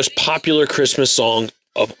 What's the most popular Christmas song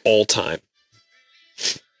of all time?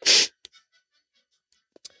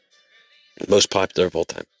 Most popular of all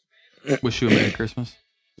time. Wish You a Merry Christmas.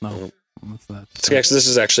 No. What's that? This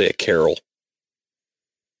is actually a carol.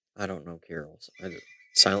 I don't know carols.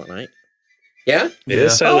 Silent Night? Yeah? It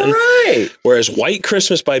is All silent. right. Whereas White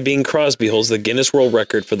Christmas by Bing Crosby holds the Guinness World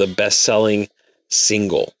Record for the best-selling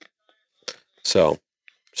single. So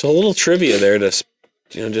a little trivia there to,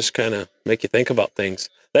 just kind of make you think about things.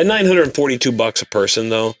 That $942 a person,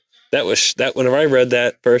 though, that whenever I read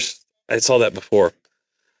that first, I saw that before.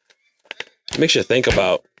 It makes you think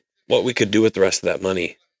about what we could do with the rest of that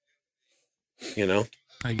money.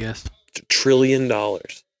 I guess. $1 trillion.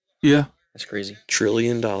 Yeah. That's crazy. $1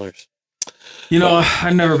 trillion.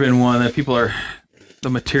 I've never been one that people are the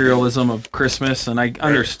materialism of Christmas, and I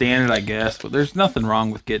understand it, I guess, but there's nothing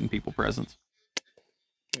wrong with getting people presents.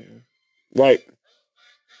 Right.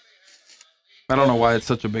 I don't know why it's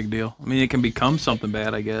such a big deal. I mean, it can become something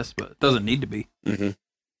bad, I guess, but it doesn't need to be.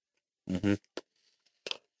 Mm-hmm. Mm-hmm.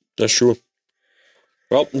 That's true.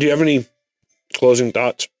 Well, do you have any closing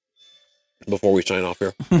thoughts before we sign off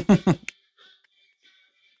here?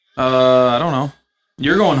 I don't know.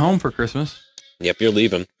 You're going home for Christmas. Yep, you're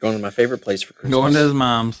leaving. Going to my favorite place for Christmas. Going to his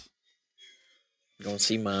mom's. Going to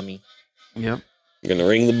see Mommy. Yep. You're going to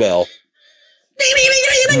ring the bell.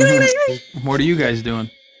 What are you guys doing?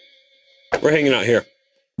 We're hanging out here.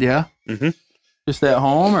 Yeah? Mm-hmm. Just at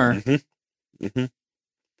home, or? Mm-hmm. Mm-hmm.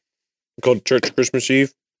 Go to church Christmas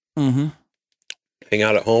Eve. Mm-hmm. Hang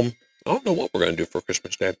out at home. I don't know what we're going to do for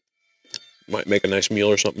Christmas, Dad. Might make a nice meal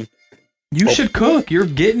or something. You should cook. You're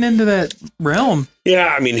getting into that realm.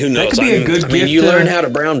 Yeah, I mean, who knows? That could be a good gift. You learn how to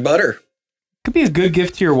brown butter. Could be a good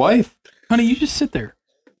gift to your wife. Honey, you just sit there.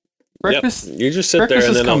 Breakfast. Yep. You just sit there Breakfast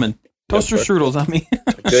and is then coming. Toaster strudels on me.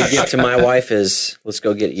 A good gift to my wife is, let's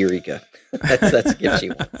go get Eureka. That's a gift she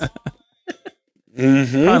wants.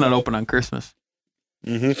 Mm-hmm. Probably not open on Christmas.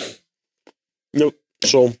 Mm-hmm. Nope.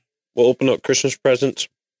 So we'll open up Christmas presents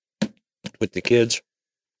with the kids.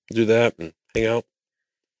 Do that and hang out.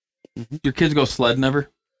 Mm-hmm. Your kids go sledding ever?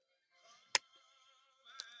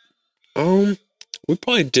 We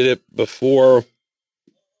probably did it before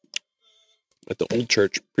at the old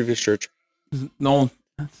church, previous church. No one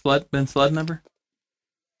been sledding ever?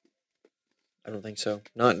 I don't think so.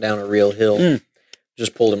 Not down a real hill.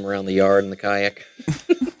 Just pulled him around the yard in the kayak.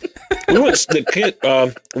 You know what's the kid?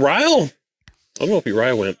 Ryle. I don't know if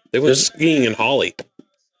Ryle went. They went skiing in Holly.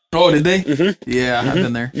 Oh, did they? Mm-hmm. Yeah, I've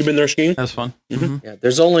been there. You been there skiing? That's fun. Mm-hmm. Mm-hmm. Yeah,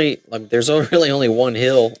 there's really only one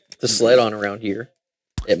hill to sled on around here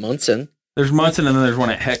at Munson. There's Munson, and then there's one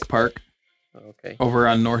at Heck Park Okay. over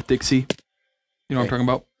on North Dixie. You know what I'm talking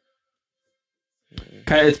about?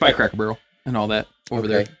 It's by Cracker Barrel and all that over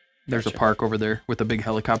there. There's a park over there with a big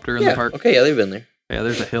helicopter in the park. Okay, yeah, they've been there. Yeah,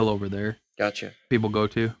 there's a hill over there Gotcha. people go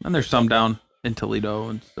to. And there's some down in Toledo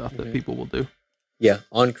and stuff that people will do. Yeah,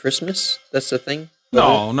 on Christmas, that's the thing.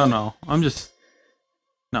 No. I'm just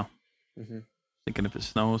Mm-hmm. thinking if it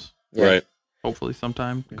snows, Yeah. Right. hopefully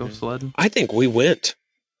sometime to go sledding. I think we went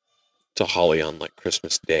to Holly on like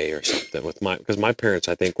Christmas Day or something with because my parents,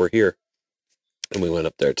 I think, were here. And we went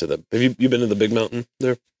up there to have you been to the big mountain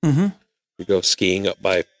there? Mm-hmm. You go skiing up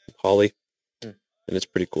by Holly, Hmm. and it's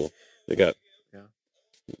pretty cool. They got,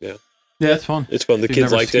 Yeah, it's fun. it's fun. The If you've kids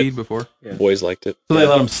never liked skied it. before. Yeah. Boys liked it. So they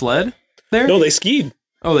let them sled there? No, they skied.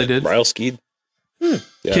 Oh, they did? Ryle skied. Yeah.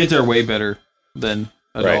 Kids are way better than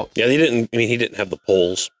Right. adults. Yeah, he didn't have the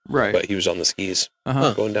poles, Right. but he was on the skis Uh-huh.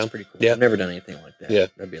 Huh, going down. That's pretty cool. Yeah. I've never done anything like that. Yeah.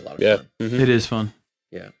 That'd be a lot of Yeah. fun. Mhm. It is fun.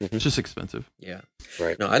 Yeah. It's just expensive. Yeah.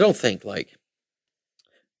 Right. No, I don't think like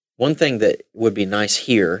one thing that would be nice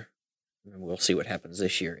here, and we'll see what happens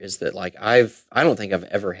this year, is that like I don't think I've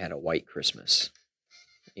ever had a white Christmas.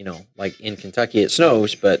 You know, like in Kentucky it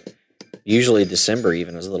snows, but usually December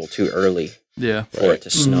even is a little too early Yeah. for Right. it to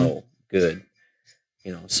snow good.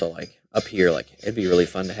 You know, so like up here, like it'd be really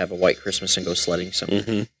fun to have a white Christmas and go sledding somewhere.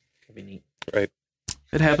 Mhm. It'd be neat.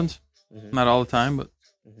 It happens. Mhm. Not all the time, but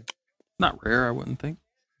Mhm. not rare, I wouldn't think.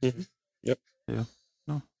 Mhm. Yep. Yeah.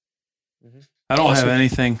 No. Mhm. I don't Awesome. have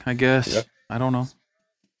anything, I guess. Yeah. I don't know.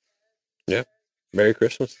 Merry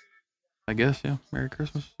Christmas. I guess, yeah. Merry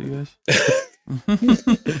Christmas to you guys.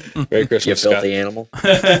 Merry You Christmas, Scott. filthy animal.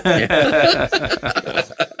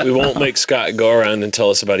 We won't make Scott go around and tell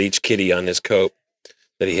us about each kitty on his coat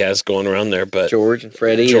that he has going around there, but George and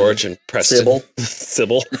Freddie. George and Preston. Sybil.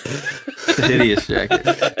 Sybil. It's a hideous jacket.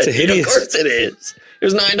 It's a hideous. Of course it is. It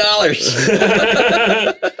was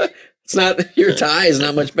 $9. It's not your tie is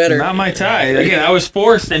not much better. Not my tie. Again, I was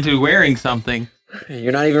forced into wearing something.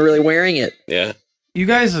 You're not even really wearing it. Yeah. You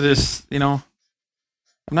guys are just, I'm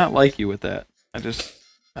not like you with that. I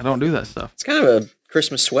don't do that stuff. It's kind of a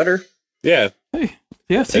Christmas sweater. Yeah. Hey,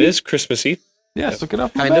 yeah, It see? is Christmassy. Yeah, so get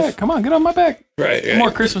off my Kind of. back. Come on, get off my back. Right. I'm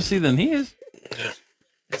more Christmassy than he is.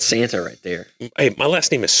 It's Santa right there. Hey, my last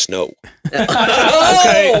name is Snow.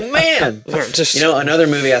 Oh, man. Just, You know, another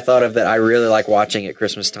movie I thought of that I really like watching at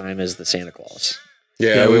Christmas time is The Santa Claus.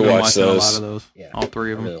 yeah, we we've been watched watching a lot those. of those. Yeah. All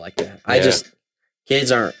three of I them. really like that.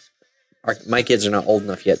 Yeah. My kids are not old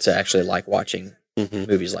enough yet to actually like watching Mhm.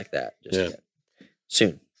 movies like that just Yeah. yet.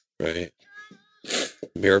 Soon. Right.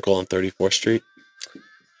 Miracle on 34th Street.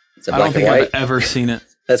 Is that I black don't and think white? I've ever seen it.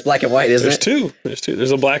 That's black and white, isn't There's it? two. There's two.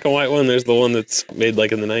 There's a black and white one. There's the one that's made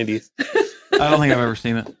like in the 90s. I don't think I've ever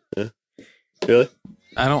seen it. Really?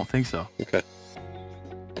 I don't think so. Okay.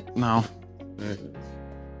 No. Alright.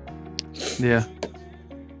 Yeah.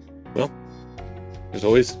 There's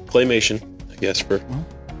always claymation, I guess, for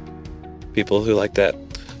people who like that.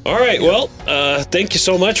 All right. Well, thank you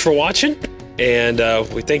so much for watching. And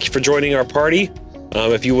we thank you for joining our party.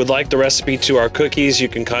 If you would like the recipe to our cookies, you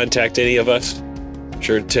can contact any of us. I'm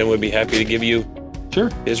sure Tim would be happy to give you Sure.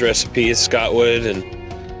 his recipe. Scott would, and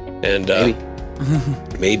Maybe.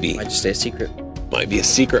 maybe Might just stay a secret. might be a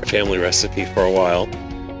secret family recipe for a while.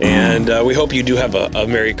 And we hope you do have a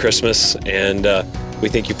Merry Christmas. And we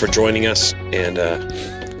thank you for joining us. And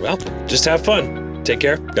well, just have fun. Take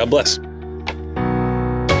care. God bless.